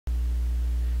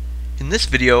In this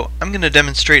video, I'm going to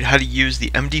demonstrate how to use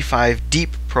the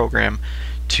MD5Deep program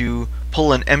to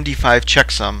pull an MD5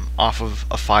 checksum off of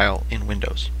a file in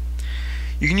Windows.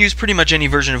 You can use pretty much any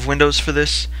version of Windows for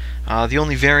this. The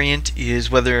only variant is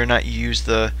whether or not you use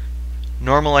the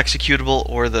normal executable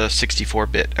or the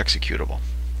 64-bit executable.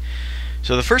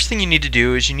 So the first thing you need to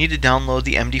do is you need to download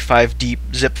the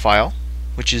MD5Deep zip file,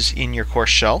 which is in your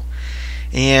course shell.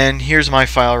 And here's my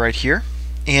file right here.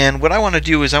 And what I want to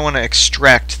do is I want to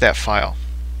extract that file.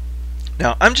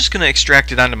 Now I'm just going to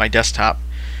extract it onto my desktop.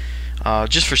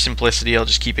 Just for simplicity, I'll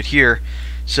just keep it here.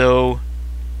 So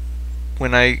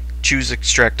when I choose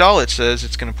extract all, it says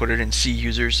it's going to put it in C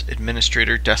users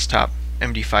administrator desktop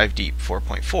MD5Deep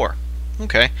 4.4.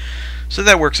 Okay, so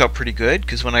that works out pretty good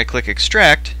because when I click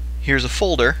extract, here's a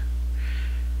folder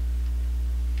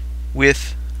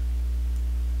with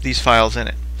these files in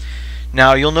it.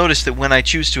 Now you'll notice that when I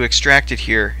choose to extract it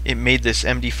here, it made this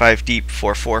MD5Deep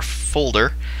 4.4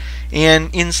 folder,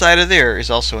 and inside of there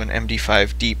is also an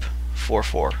MD5Deep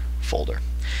 4.4 folder.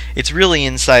 It's really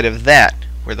inside of that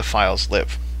where the files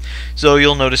live. So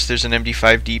you'll notice there's an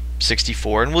MD5Deep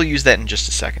 64, and we'll use that in just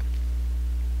a second.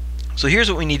 So here's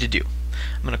what we need to do.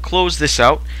 I'm going to close this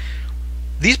out.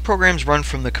 These programs run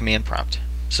from the command prompt.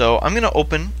 So I'm going to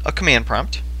open a command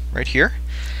prompt right here,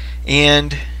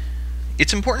 and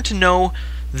it's important to know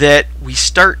that we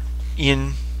start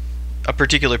in a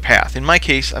particular path. In my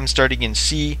case, I'm starting in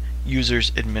C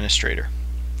users administrator.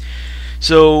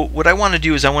 So what I want to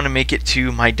do is I want to make it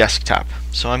to my desktop.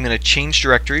 So I'm going to change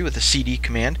directory with a CD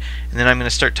command, and then I'm going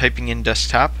to start typing in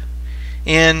desktop.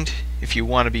 And if you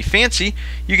want to be fancy,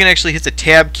 you can actually hit the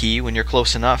tab key when you're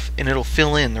close enough, and it'll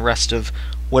fill in the rest of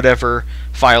whatever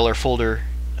file or folder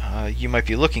you might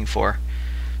be looking for.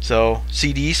 So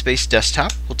CD space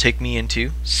desktop will take me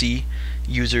into C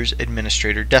users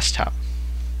administrator desktop.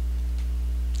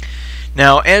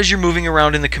 Now as you're moving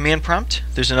around in the command prompt,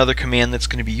 there's another command that's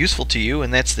going to be useful to you,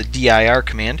 and that's the dir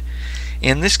command.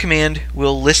 And this command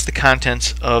will list the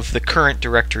contents of the current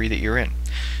directory that you're in.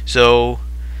 So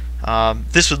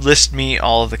this would list me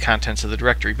all of the contents of the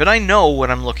directory, but I know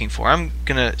what I'm looking for. I'm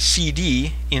going to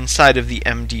CD inside of the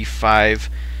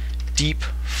MD5Deep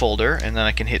folder, and then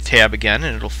I can hit tab again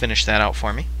and it'll finish that out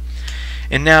for me.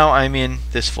 And now I'm in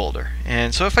this folder.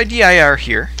 And so if I dir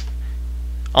here,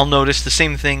 I'll notice the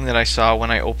same thing that I saw when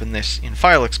I opened this in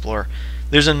File Explorer.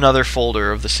 There's another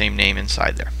folder of the same name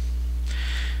inside there.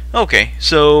 Okay,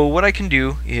 so what I can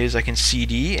do is I can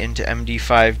CD into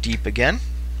MD5Deep again,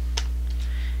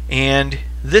 and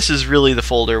this is really the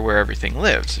folder where everything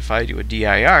lives. If I do a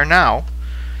dir now,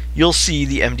 you'll see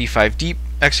the MD5Deep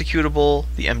executable,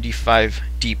 the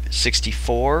MD5Deep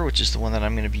 64, which is the one that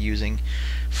I'm going to be using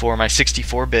for my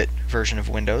 64-bit version of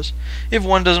Windows. If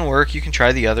one doesn't work, you can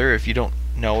try the other if you don't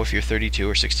know if you're 32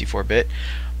 or 64-bit,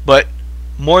 but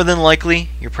more than likely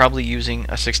you're probably using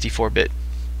a 64-bit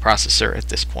processor at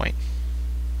this point.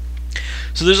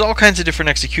 So there's all kinds of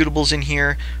different executables in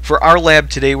here. For our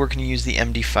lab today, we're going to use the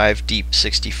MD5Deep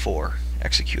 64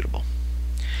 executable.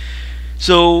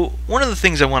 So one of the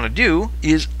things I want to do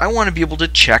is I want to be able to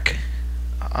check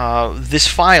this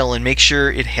file and make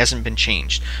sure it hasn't been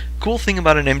changed. Cool thing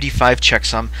about an MD5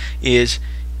 checksum is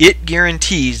it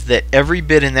guarantees that every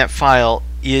bit in that file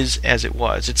is as it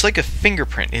was. It's like a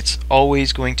fingerprint. It's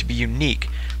always going to be unique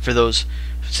for those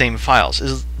same files.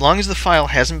 As long as the file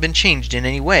hasn't been changed in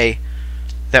any way,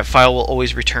 that file will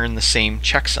always return the same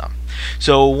checksum.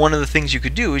 So one of the things you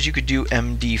could do is you could do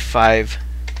MD5Deep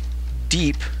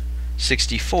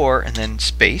 64 and then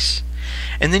space,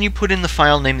 and then you put in the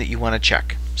file name that you want to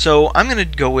check. So I'm going to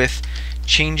go with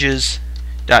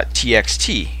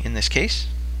changes.txt in this case.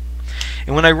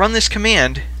 And when I run this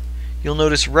command, you'll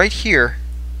notice right here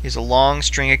is a long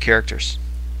string of characters.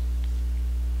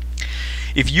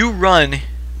 If you run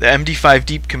the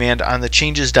MD5Deep command on the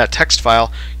changes.txt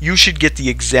file, you should get the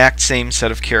exact same set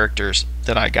of characters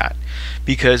that I got,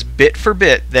 because bit for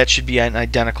bit that should be an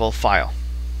identical file.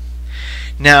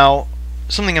 Now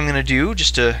something I'm going to do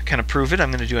just to kind of prove it, I'm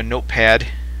going to do a notepad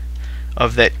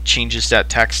of that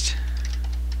changes.txt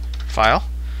file,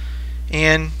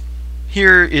 and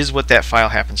here is what that file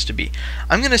happens to be.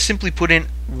 I'm going to simply put in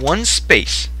one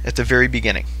space at the very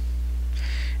beginning,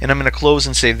 and I'm going to close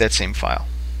and save that same file.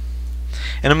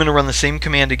 And I'm going to run the same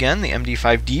command again, the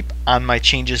MD5Deep, on my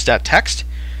changes.txt,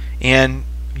 and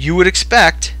you would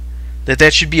expect that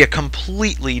that should be a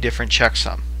completely different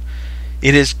checksum.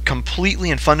 It has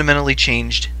completely and fundamentally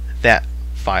changed that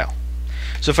file.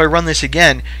 So if I run this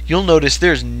again, you'll notice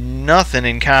there's nothing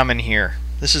in common here.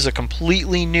 This is a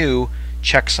completely new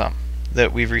checksum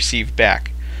that we've received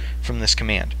back from this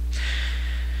command.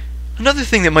 Another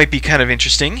thing that might be kind of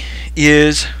interesting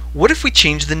is What if we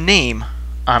change the name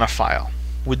on a file?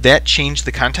 Would that change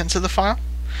the contents of the file?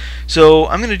 So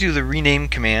I'm going to do the rename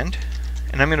command,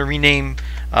 and I'm going to rename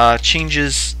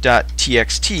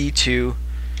changes.txt to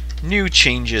new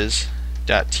changes.txt.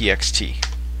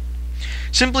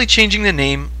 Simply changing the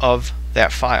name of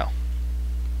that file.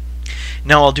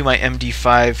 Now I'll do my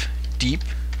MD5Deep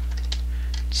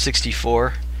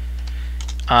 64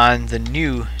 on the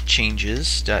new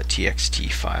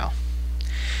changes.txt file.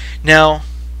 Now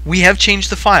we have changed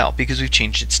the file because we've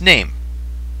changed its name,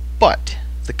 but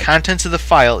the contents of the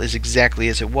file is exactly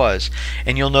as it was,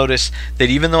 and you'll notice that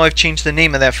even though I've changed the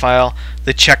name of that file,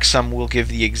 the checksum will give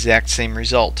the exact same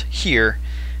result here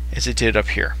as it did up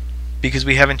here, because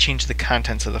we haven't changed the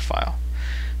contents of the file.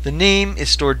 The name is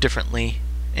stored differently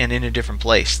and in a different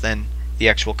place than the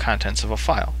actual contents of a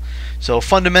file. So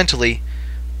fundamentally,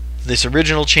 this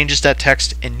original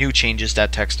changes.txt and new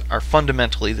changes.txt are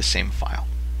fundamentally the same file.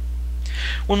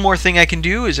 One more thing I can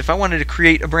do is if I wanted to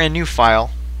create a brand new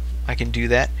file, I can do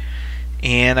that,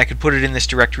 and I could put it in this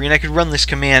directory, and I could run this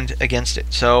command against it.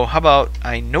 So how about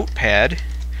I notepad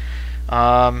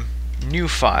new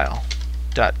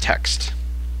file.txt.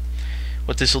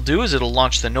 What this will do is it'll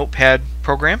launch the notepad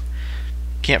program.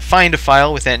 Can't find a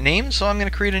file with that name, so I'm going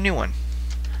to create a new one.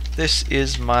 This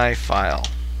is my file.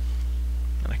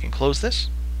 And I can close this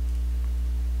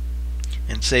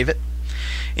and save it.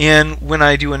 And when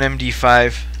I do an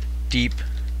MD5Deep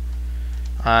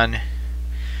on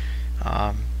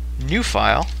new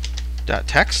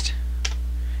file.txt,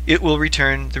 it will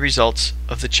return the results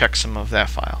of the checksum of that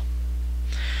file.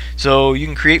 So you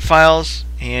can create files,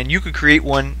 and you could create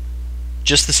one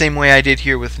just the same way I did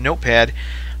here with Notepad.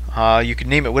 You can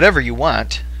name it whatever you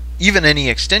want, even any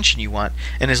extension you want,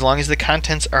 and as long as the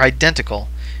contents are identical,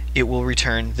 it will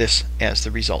return this as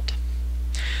the result.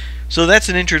 So that's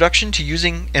an introduction to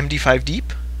using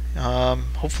MD5Deep.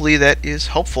 Hopefully that is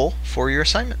helpful for your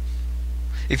assignment.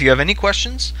 If you have any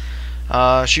questions,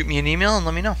 shoot me an email and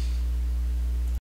let me know.